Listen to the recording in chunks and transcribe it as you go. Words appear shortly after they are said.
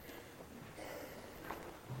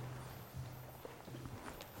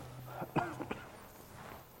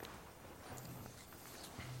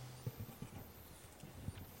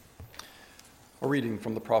reading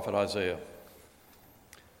from the prophet Isaiah.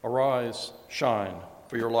 Arise, shine,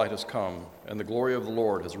 for your light has come, and the glory of the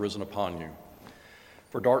Lord has risen upon you.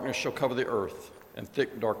 For darkness shall cover the earth, and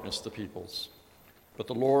thick darkness the peoples. But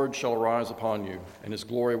the Lord shall arise upon you, and his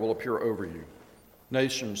glory will appear over you.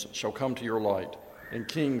 Nations shall come to your light, and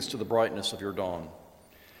kings to the brightness of your dawn.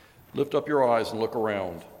 Lift up your eyes and look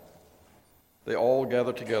around. They all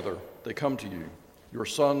gather together, they come to you. Your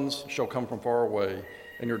sons shall come from far away,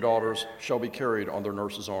 and your daughters shall be carried on their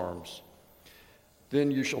nurses' arms.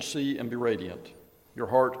 Then you shall see and be radiant. Your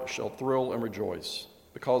heart shall thrill and rejoice,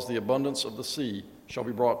 because the abundance of the sea shall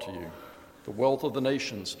be brought to you. The wealth of the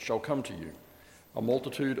nations shall come to you. A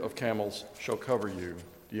multitude of camels shall cover you,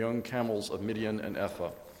 the young camels of Midian and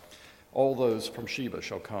Ephah. All those from Sheba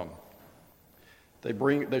shall come.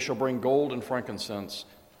 They shall bring gold and frankincense,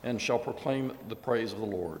 and shall proclaim the praise of the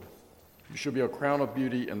Lord. You shall be a crown of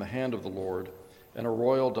beauty in the hand of the Lord, and a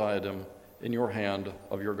royal diadem in your hand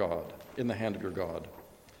of your God, in the hand of your God.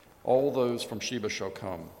 All those from Sheba shall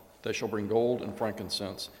come. They shall bring gold and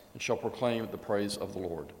frankincense, and shall proclaim the praise of the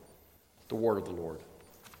Lord. The word of the Lord.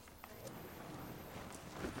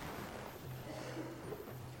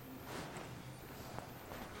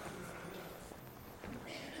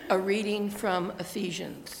 A reading from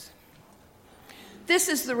Ephesians. This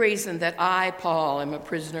is the reason that I, Paul, am a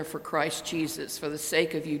prisoner for Christ Jesus, for the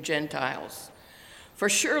sake of you Gentiles. For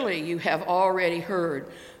surely you have already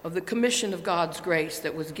heard of the commission of God's grace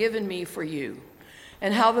that was given me for you,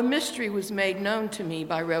 and how the mystery was made known to me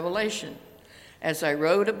by revelation, as I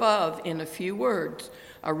wrote above in a few words,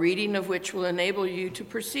 a reading of which will enable you to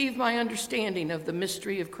perceive my understanding of the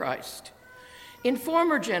mystery of Christ. In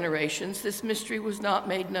former generations, this mystery was not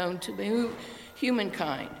made known to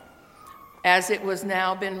humankind, as it was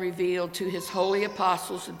now been revealed to his holy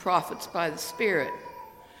apostles and prophets by the Spirit.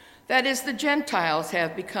 That is, the Gentiles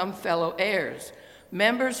have become fellow heirs,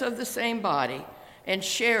 members of the same body, and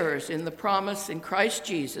sharers in the promise in Christ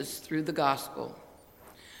Jesus through the gospel.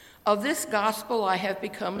 Of this gospel I have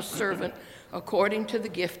become a servant according to the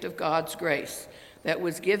gift of God's grace that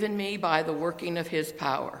was given me by the working of his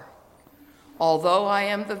power. Although I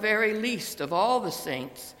am the very least of all the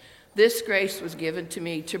saints, this grace was given to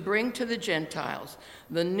me to bring to the Gentiles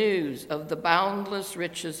the news of the boundless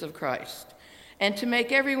riches of Christ, and to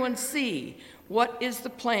make everyone see what is the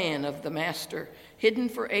plan of the Master, hidden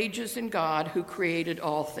for ages in God who created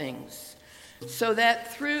all things, so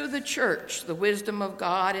that through the church the wisdom of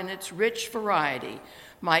God in its rich variety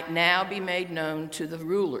might now be made known to the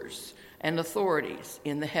rulers and authorities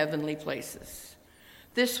in the heavenly places.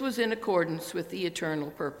 This was in accordance with the eternal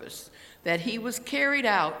purpose, that he was carried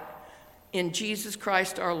out in Jesus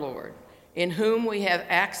Christ our Lord, in whom we have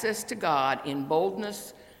access to God in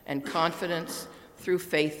boldness and confidence through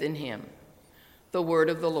faith in him. The word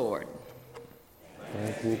of the Lord.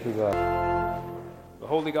 Thank you to God. The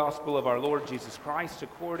Holy Gospel of our Lord Jesus Christ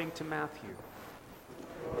according to Matthew.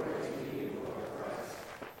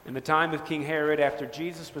 In the time of King Herod, after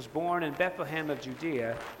Jesus was born in Bethlehem of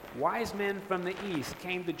Judea, wise men from the east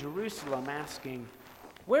came to Jerusalem asking,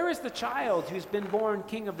 "Where is the child who's been born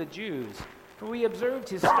King of the Jews? For we observed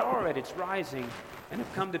his star at its rising and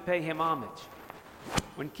have come to pay him homage."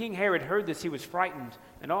 When King Herod heard this, he was frightened,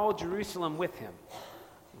 and all Jerusalem with him.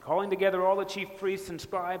 And calling together all the chief priests and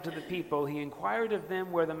scribes of the people, he inquired of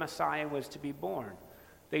them where the Messiah was to be born.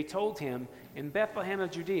 They told him, "In Bethlehem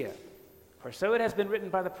of Judea, for so it has been written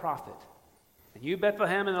by the prophet. And you,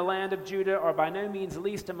 Bethlehem, in the land of Judah, are by no means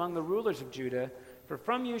least among the rulers of Judah, for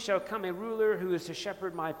from you shall come a ruler who is to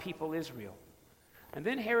shepherd my people Israel." And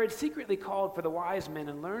then Herod secretly called for the wise men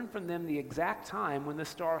and learned from them the exact time when the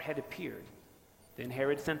star had appeared. Then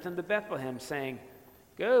Herod sent them to Bethlehem, saying,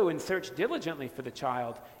 "Go and search diligently for the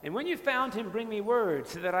child, and when you found him, bring me word,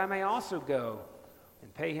 so that I may also go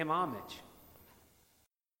and pay him homage."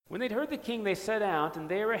 When they'd heard the king, they set out, and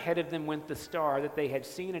there ahead of them went the star that they had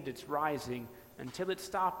seen at its rising, until it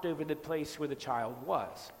stopped over the place where the child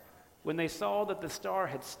was. When they saw that the star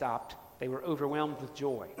had stopped, they were overwhelmed with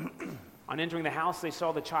joy. On entering the house, they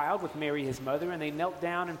saw the child with Mary his mother, and they knelt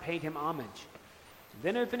down and paid him homage.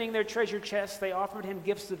 Then opening their treasure chests, they offered him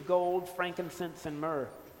gifts of gold, frankincense, and myrrh.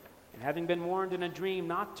 And having been warned in a dream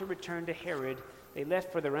not to return to Herod, they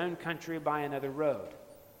left for their own country by another road.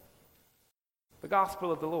 The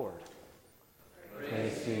Gospel of the Lord.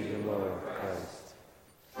 Praise to you, Lord Christ.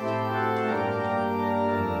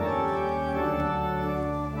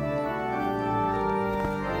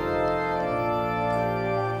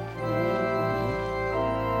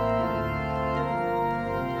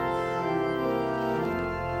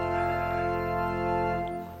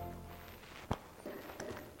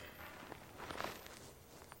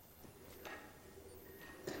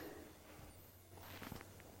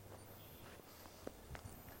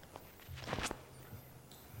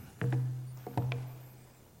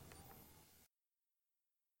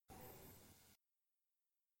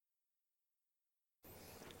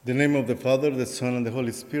 In the name of the Father, the Son, and the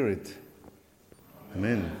Holy Spirit.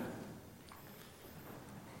 Amen.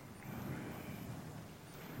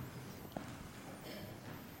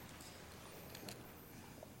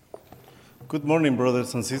 Good morning,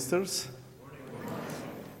 brothers and sisters.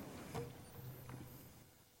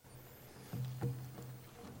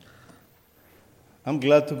 I'm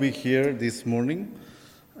glad to be here this morning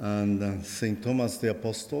and St. Thomas the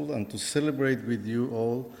Apostle, and to celebrate with you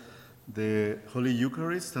all the Holy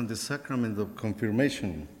Eucharist and the sacrament of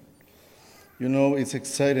confirmation. You know, it's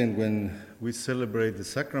exciting when we celebrate the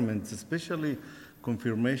sacraments, especially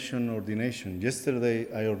confirmation, ordination.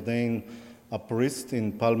 Yesterday, I ordained a priest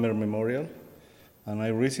in Palmer Memorial, and I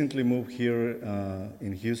recently moved here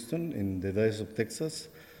in Houston, in the Diocese of Texas,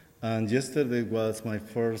 and yesterday was my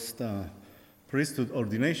first priesthood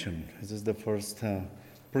ordination. This is the first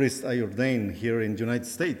priest I ordained here in the United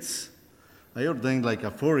States. I ordained like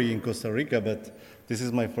a 40 in Costa Rica, but this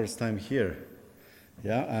is my first time here.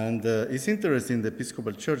 Yeah, and it's interesting, the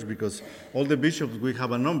Episcopal Church, because all the bishops, we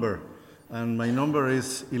have a number, and my number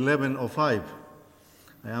is 1105.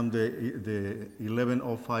 I am the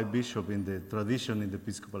 1105 bishop in the tradition in the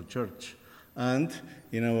Episcopal Church. And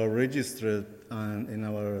in our register and in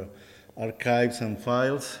our archives and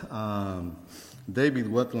files, David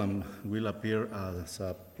Watlam will appear as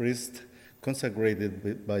a priest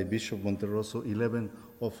consecrated by Bishop Monterroso,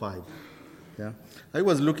 1105. Yeah, I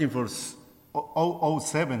was looking for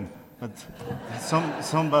 007, but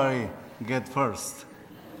somebody get first.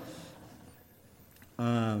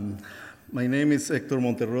 My name is Hector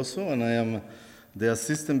Monterroso, and I am the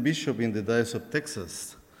assistant bishop in the Diocese of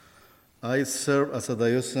Texas. I served as a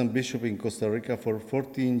diocesan bishop in Costa Rica for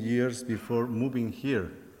 14 years before moving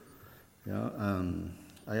here. Yeah,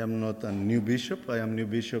 I am not a new bishop. I am new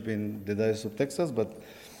bishop in the Diocese of Texas, but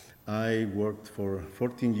I worked for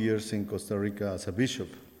 14 years in Costa Rica as a bishop.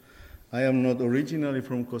 I am not originally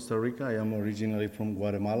from Costa Rica. I am originally from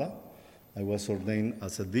Guatemala. I was ordained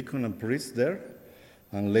as a deacon and priest there,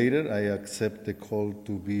 and later I accepted the call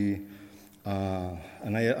to be,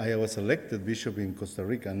 and I was elected bishop in Costa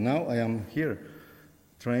Rica. Now I am here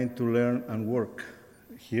trying to learn and work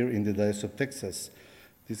here in the Diocese of Texas.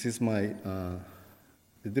 This is my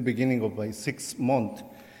at the beginning of my 6th month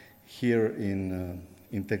here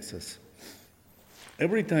in Texas.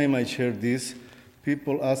 Every time I share this,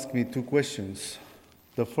 people ask me 2 questions.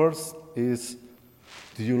 The first is,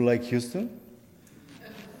 do you like Houston?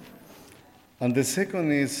 And the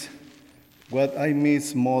second is, what I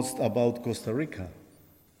miss most about Costa Rica.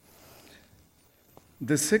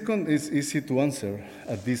 The second is easy to answer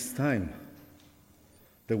at this time,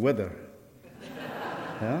 the weather.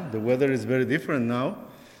 Yeah, the weather is very different now.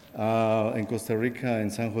 In Costa Rica, in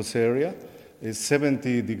San Jose area, it's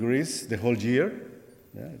 70 degrees the whole year.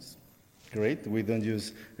 Yeah, it's great. We don't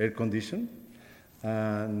use air condition,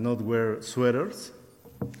 not wear sweaters.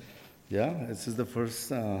 Yeah, this is the first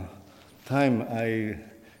time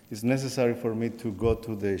it's necessary for me to go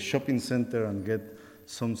to the shopping center and get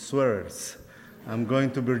some sweaters. I'm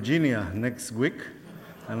going to Virginia next week,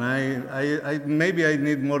 and I maybe I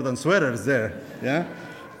need more than sweaters there. Yeah.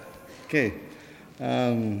 Okay.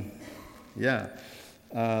 Yeah.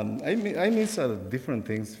 I miss different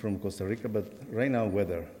things from Costa Rica, but right now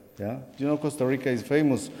weather. Yeah. You know, Costa Rica is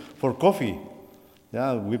famous for coffee.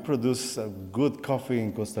 Yeah, we produce good coffee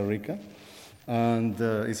in Costa Rica, and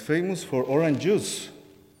it's famous for orange juice.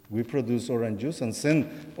 We produce orange juice and send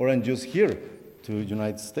orange juice here to the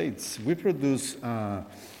United States. We produce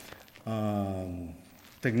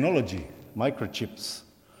technology, microchips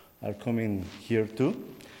are coming here too.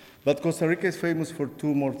 But Costa Rica is famous for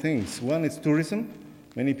 2 more things. One is tourism.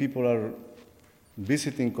 Many people are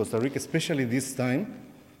visiting Costa Rica, especially this time,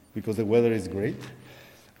 because the weather is great.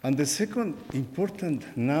 And the second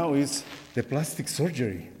important now is the plastic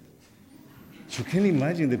surgery. You can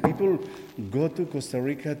imagine the people go to Costa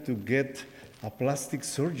Rica to get a plastic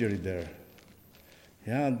surgery there.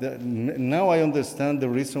 Yeah, now I understand the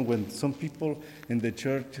reason when some people in the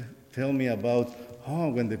church tell me about,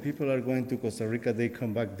 when the people are going to Costa Rica, they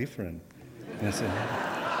come back different. I said,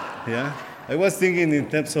 yeah. I was thinking in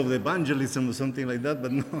terms of the evangelism or something like that,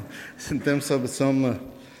 but no, it's in terms of some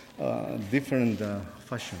different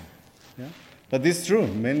fashion. Yeah? But it's true.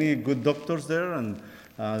 Many good doctors there, and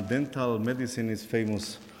dental medicine is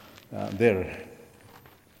famous there.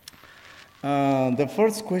 The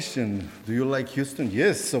first question, do you like Houston?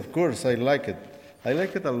 Yes, of course, I like it. I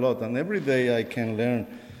like it a lot, and every day I can learn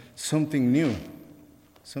something new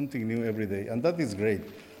every day, and that is great,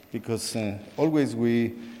 because always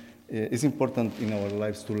it's important in our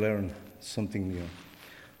lives to learn something new.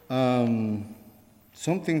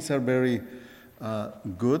 Some things are very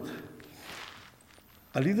good.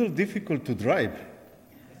 A little difficult to drive.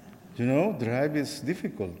 You know, drive is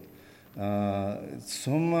difficult.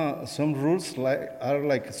 Some rules are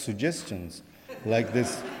like suggestions, like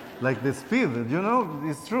the speed. You know,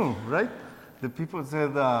 it's true, right? The people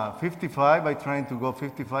said 55. I trying to go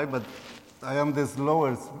 55, but I am the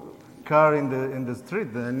slowest car in the street.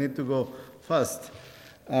 I need to go fast.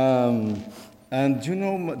 And you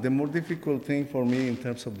know, the more difficult thing for me in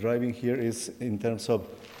terms of driving here is in terms of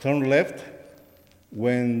turn left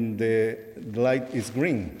when the light is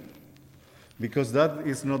green, because that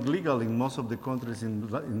is not legal in most of the countries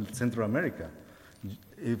in Central America.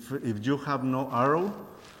 If you have no arrow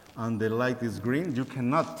and the light is green, you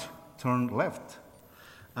cannot turn left.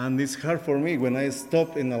 And it's hard for me when I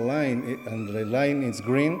stop in a line and the line is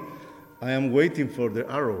green, I am waiting for the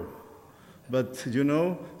arrow. But you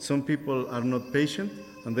know, some people are not patient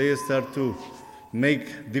and they start to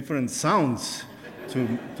make different sounds to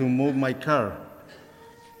move my car.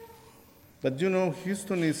 But you know,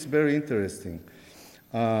 Houston is very interesting.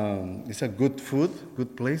 It's a good food,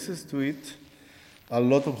 good places to eat, a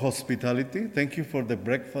lot of hospitality. Thank you for the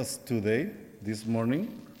breakfast today, this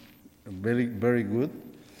morning. Very, very good.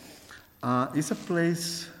 It's a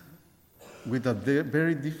place with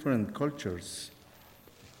very different cultures.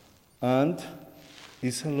 And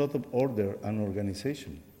it's a lot of order and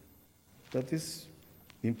organization. That is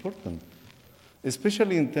important,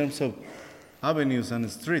 especially in terms of avenues and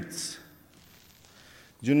streets.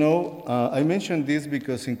 You know, I mentioned this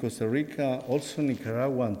because in Costa Rica, also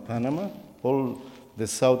Nicaragua and Panama, all the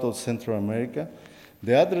south of Central America,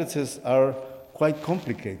 the addresses are quite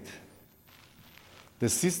complicated. The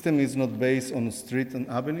system is not based on streets and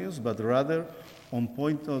avenues, but rather on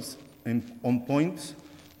points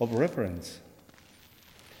of reference.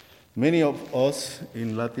 Many of us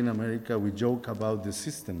in Latin America, we joke about the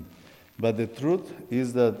system, but the truth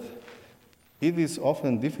is that it is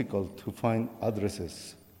often difficult to find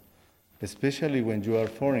addresses, especially when you are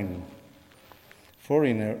foreigner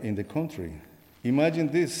in the country. Imagine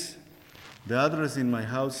this, the address in my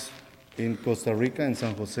house in Costa Rica, in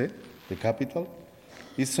San Jose, the capital,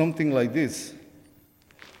 is something like this.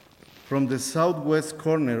 From the southwest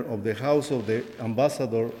corner of the house of the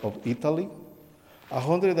ambassador of Italy,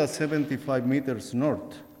 175 meters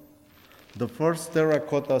north, the first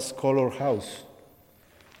terracotta color house,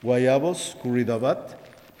 Guayabos, Curridabat,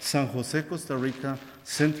 San Jose, Costa Rica,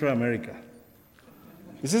 Central America.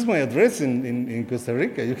 This is my address in Costa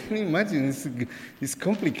Rica. You can imagine, it's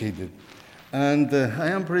complicated. And I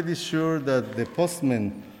am pretty sure that the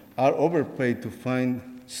postmen are overpaid to find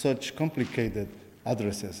such complicated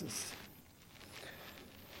addresses.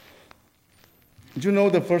 You know,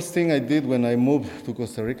 the first thing I did when I moved to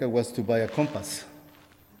Costa Rica was to buy a compass,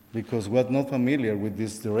 because I was not familiar with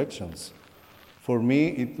these directions. For me,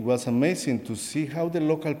 it was amazing to see how the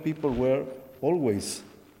local people were always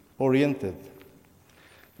oriented.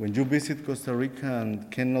 When you visit Costa Rica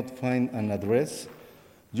and cannot find an address,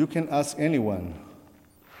 you can ask anyone.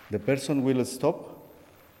 The person will stop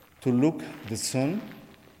to look the sun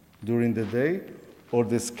during the day or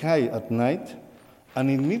the sky at night and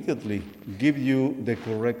immediately give you the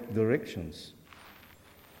correct directions.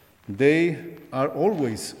 They are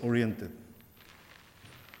always oriented.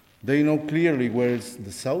 They know clearly where is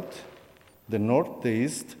the south, the north, the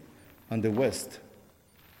east, and the west.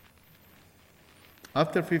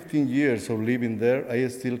 After 15 years of living there, I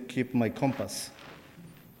still keep my compass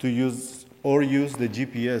to use the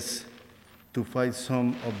GPS to find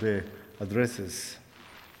some of the addresses.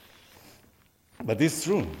 But it's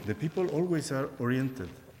true, the people always are oriented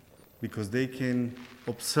because they can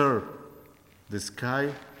observe the sky,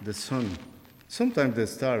 the sun, sometimes the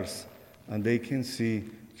stars, and they can see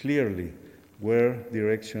clearly where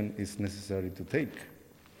direction is necessary to take.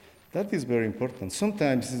 That is very important.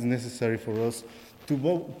 Sometimes it's necessary for us to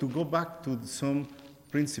go back to some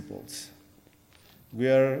principles. We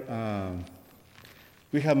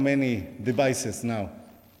have many devices now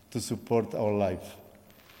to support our life,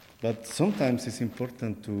 but sometimes it's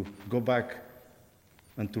important to go back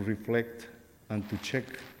and to reflect and to check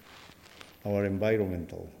our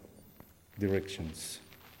environmental directions.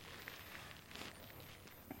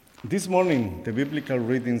 This morning, the biblical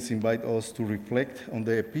readings invite us to reflect on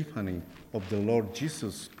the epiphany of the Lord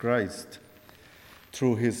Jesus Christ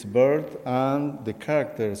through his birth and the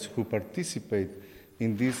characters who participate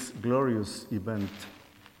in this glorious event.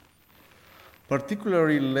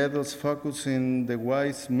 Particularly, let us focus on the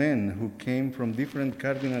wise men who came from different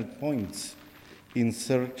cardinal points in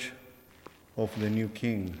search of the new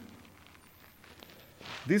king.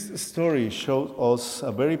 This story shows us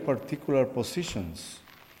a very particular positions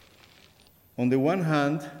On the one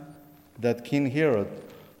hand, that King Herod,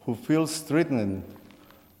 who feels threatened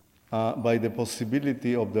by the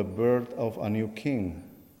possibility of the birth of a new king,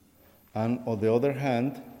 and on the other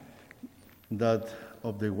hand, that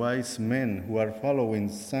of the wise men who are following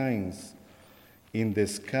signs in the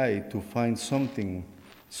sky to find something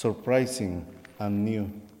surprising and new.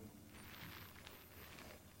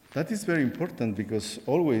 That is very important because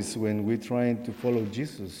always when we're trying to follow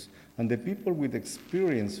Jesus, and the people with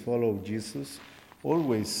experience follow Jesus,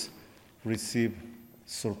 always receive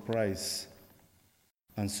surprise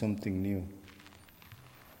and something new.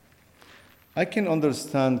 I can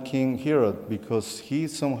understand King Herod because he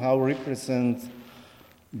somehow represents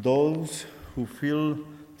those who feel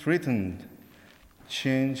threatened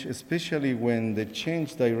change, especially when the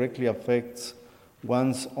change directly affects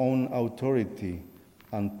one's own authority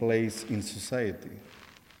and place in society.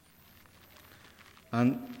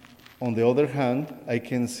 And on the other hand, I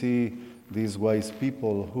can see these wise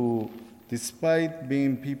people who, despite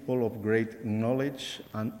being people of great knowledge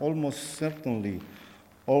and almost certainly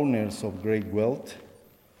owners of great wealth,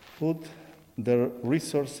 put their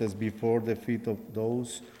resources before the feet of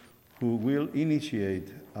those who will initiate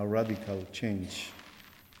a radical change.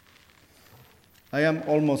 I am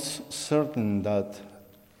almost certain that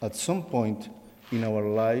at some point in our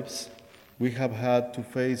lives, we have had to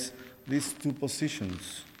face these two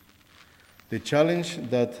positions: the challenge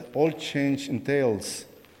that all change entails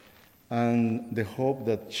and the hope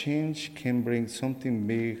that change can bring something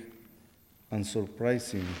big and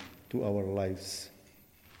surprising to our lives.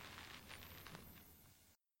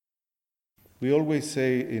 We always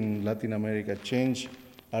say in Latin America, change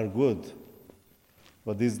are good,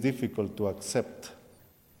 but it's difficult to accept.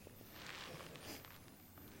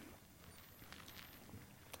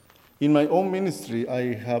 In my own ministry,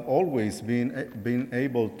 I have always been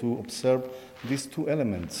able to observe these two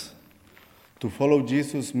elements. To follow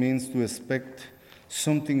Jesus means to expect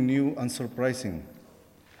something new and surprising,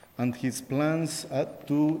 and his plans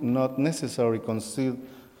do not necessarily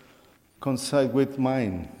coincide with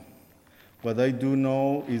mine. What I do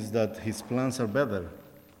know is that his plans are better,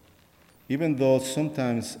 even though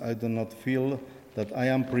sometimes I do not feel that I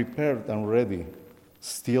am prepared and ready.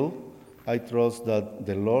 Still, I trust that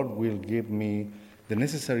the Lord will give me the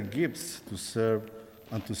necessary gifts to serve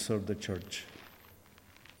and to serve the church.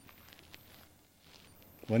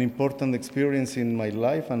 One important experience in my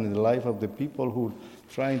life and in the life of the people who are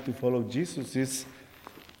trying to follow Jesus is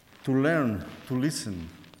to learn to listen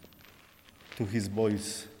to his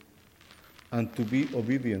voice and to be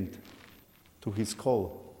obedient to his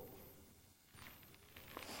call.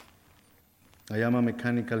 I am a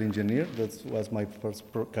mechanical engineer. That was my first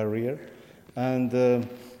career. And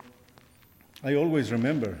I always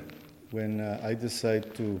remember when I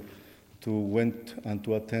decided to went and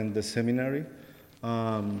to attend the seminary.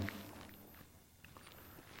 It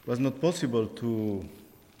was not possible to,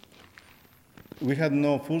 we had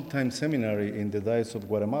no full-time seminary in the Diocese of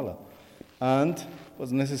Guatemala. And it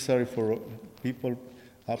was necessary for people,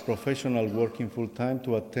 a professional working full-time,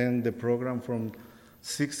 to attend the program from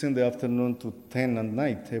 6 in the afternoon to 10 at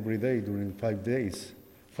night every day during 5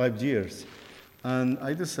 years. And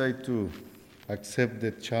I decided to accept the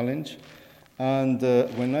challenge. And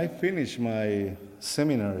when I finished my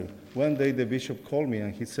seminary, one day the bishop called me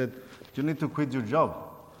and he said, "You need to quit your job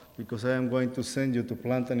because I am going to send you to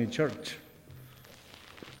plant a new church."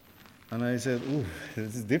 And I said, "Ooh,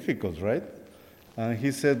 this is difficult, right?" And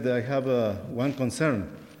he said, "I have one concern."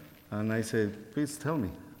 And I said, "Please tell me."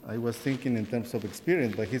 I was thinking in terms of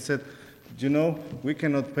experience, but he said, "You know, we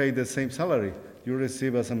cannot pay the same salary you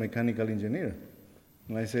receive as a mechanical engineer."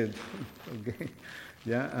 And I said, "Okay,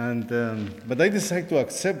 yeah." And but I decided to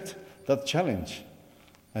accept that challenge.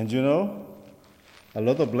 And you know, a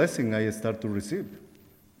lot of blessing I start to receive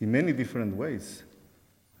in many different ways,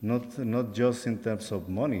 not just in terms of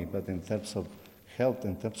money, but in terms of health,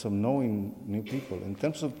 in terms of knowing new people, in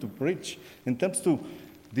terms of to preach, in terms to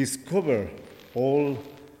discover all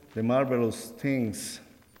the marvelous things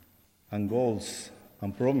and goals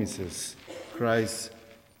and promises Christ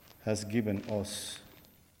has given us.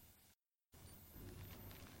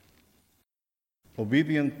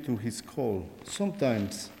 Obedient to his call.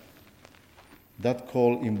 Sometimes that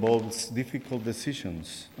call involves difficult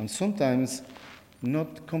decisions, and sometimes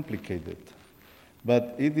not complicated,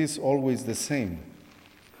 but it is always the same.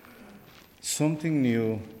 Something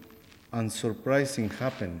new and surprising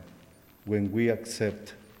happens when we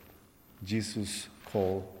accept Jesus'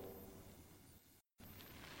 call.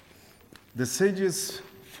 The sages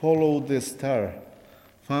followed the star,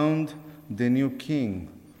 found the new king,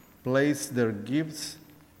 placed their gifts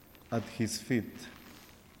at his feet.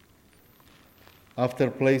 After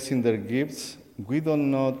placing their gifts, we do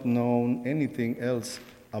not know anything else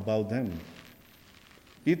about them.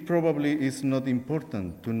 It probably is not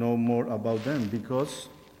important to know more about them because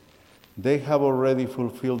they have already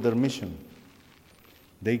fulfilled their mission.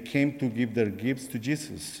 They came to give their gifts to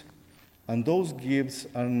Jesus, and those gifts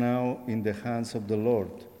are now in the hands of the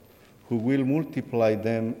Lord, who will multiply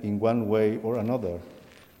them in one way or another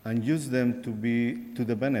and use them to be to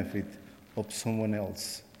the benefit of someone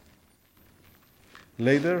else.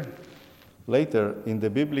 Later in the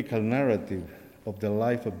biblical narrative of the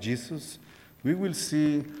life of Jesus, we will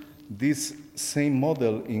see this same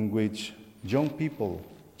model in which young people,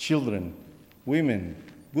 children, women,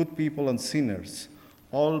 good people, and sinners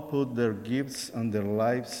all put their gifts and their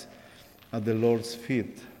lives at the Lord's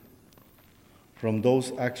feet. From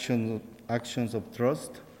those actions of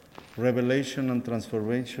trust, revelation and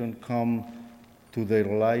transformation come to their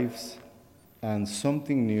lives, and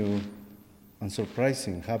something new and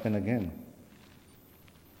surprising happen again.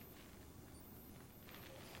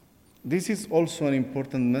 This is also an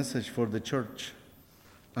important message for the church,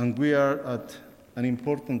 and we are at an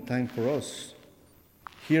important time for us.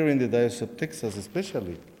 Here in the Diocese of Texas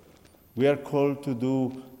especially, we are called to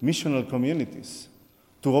do missional communities,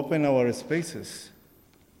 to open our spaces,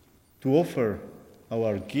 to offer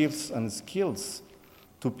our gifts and skills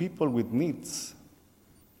to people with needs.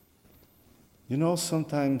 You know,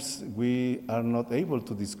 sometimes we are not able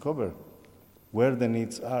to discover where the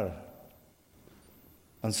needs are.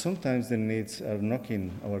 And sometimes the needs are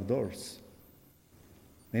knocking our doors.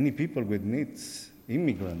 Many people with needs,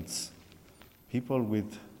 immigrants, people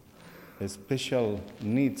with special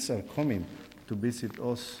needs are coming to visit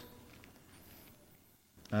us.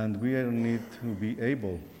 And we need to be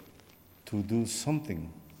able to do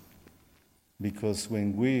something. Because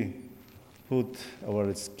when we put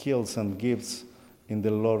our skills and gifts in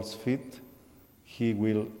the Lord's feet, He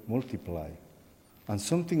will multiply. And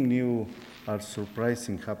something new or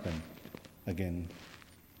surprising happen again.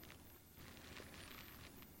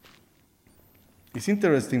 It's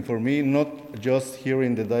interesting for me, not just here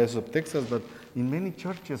in the Diocese of Texas, but in many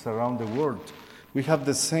churches around the world, we have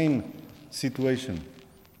the same situation.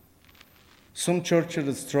 Some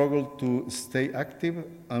churches struggle to stay active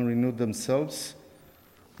and renew themselves,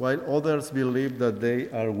 while others believe that they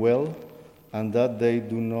are well and that they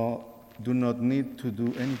do not need to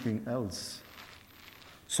do anything else.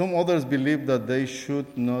 Some others believe that they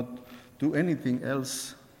should not do anything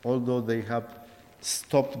else, although they have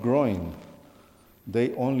stopped growing.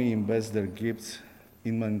 They only invest their gifts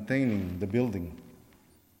in maintaining the building.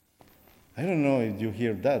 I don't know if you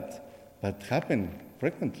hear that, but happen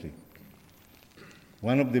frequently.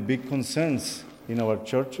 One of the big concerns in our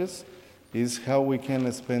churches is how we can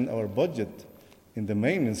spend our budget in the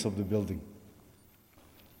maintenance of the building.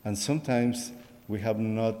 And sometimes we have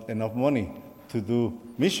not enough money to do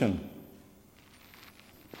mission.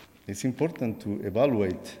 It's important to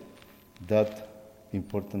evaluate that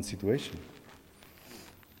important situation.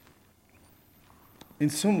 In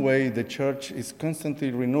some way, the church is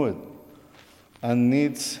constantly renewed and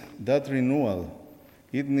needs that renewal.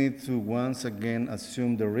 It needs to once again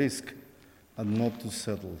assume the risk and not to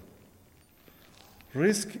settle.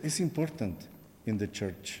 Risk is important in the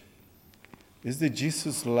church. It's the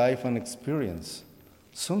Jesus life and experience.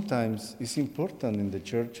 Sometimes it's important in the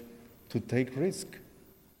church to take risk.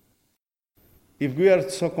 If we are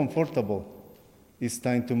so comfortable, it's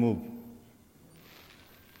time to move.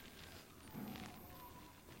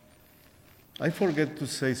 I forget to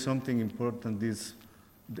say something important this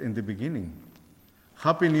in the beginning.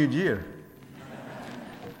 Happy New Year.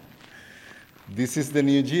 This is the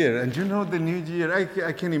New Year. And you know the New Year,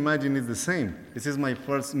 I can imagine it's the same. This is my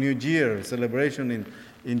first New Year celebration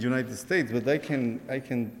in the United States, but I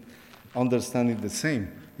can understand it the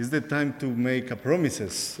same. It's the time to make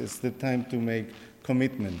promises. It's the time to make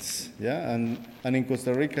commitments. Yeah, and in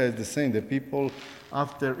Costa Rica it's the same. The people,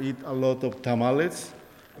 after eat a lot of tamales,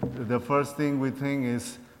 the first thing we think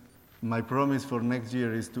is, my promise for next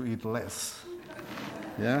year is to eat less.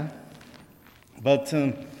 Yeah, but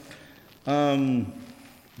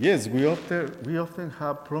yes, we often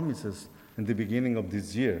have promises in the beginning of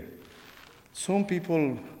this year. Some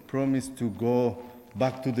people promise to go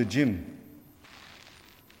back to the gym,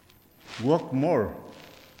 walk more,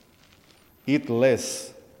 eat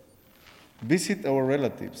less, visit our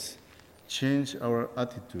relatives, change our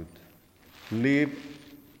attitude, leave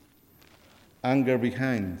anger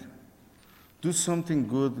behind, do something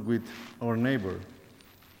good with our neighbor,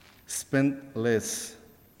 spend less,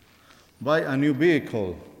 buy a new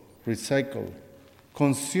vehicle, recycle,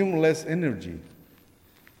 consume less energy,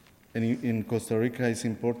 And in Costa Rica is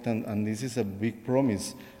important, and this is a big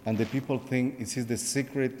promise. And the people think this is the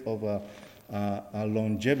secret of a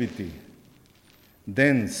longevity.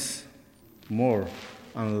 Dance more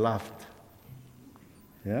and laughed.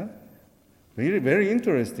 Yeah? Very, very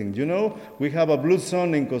interesting. You know, we have a blue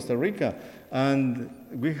zone in Costa Rica, and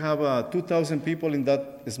we have 2,000 people in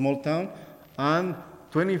that small town, and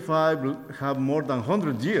 25 have more than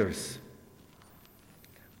 100 years.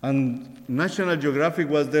 And National Geographic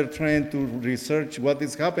was there trying to research what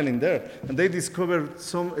is happening there, and they discovered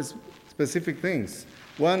some specific things.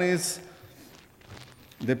 One is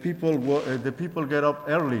the people get up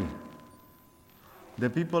early. The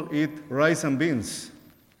people eat rice and beans.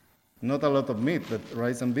 Not a lot of meat, but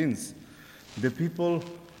rice and beans. The people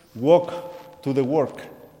walk to the work.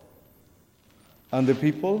 And the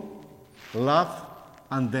people laugh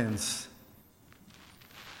and dance.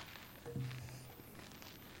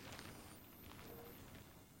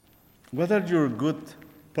 What are your good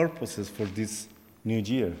purposes for this new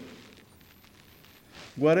year?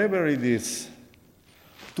 Whatever it is,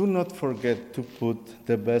 do not forget to put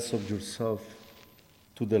the best of yourself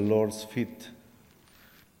to the Lord's feet,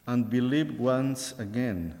 and believe once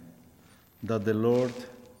again that the Lord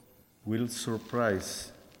will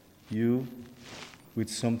surprise you with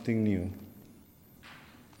something new.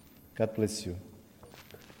 God bless you.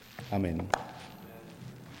 Amen.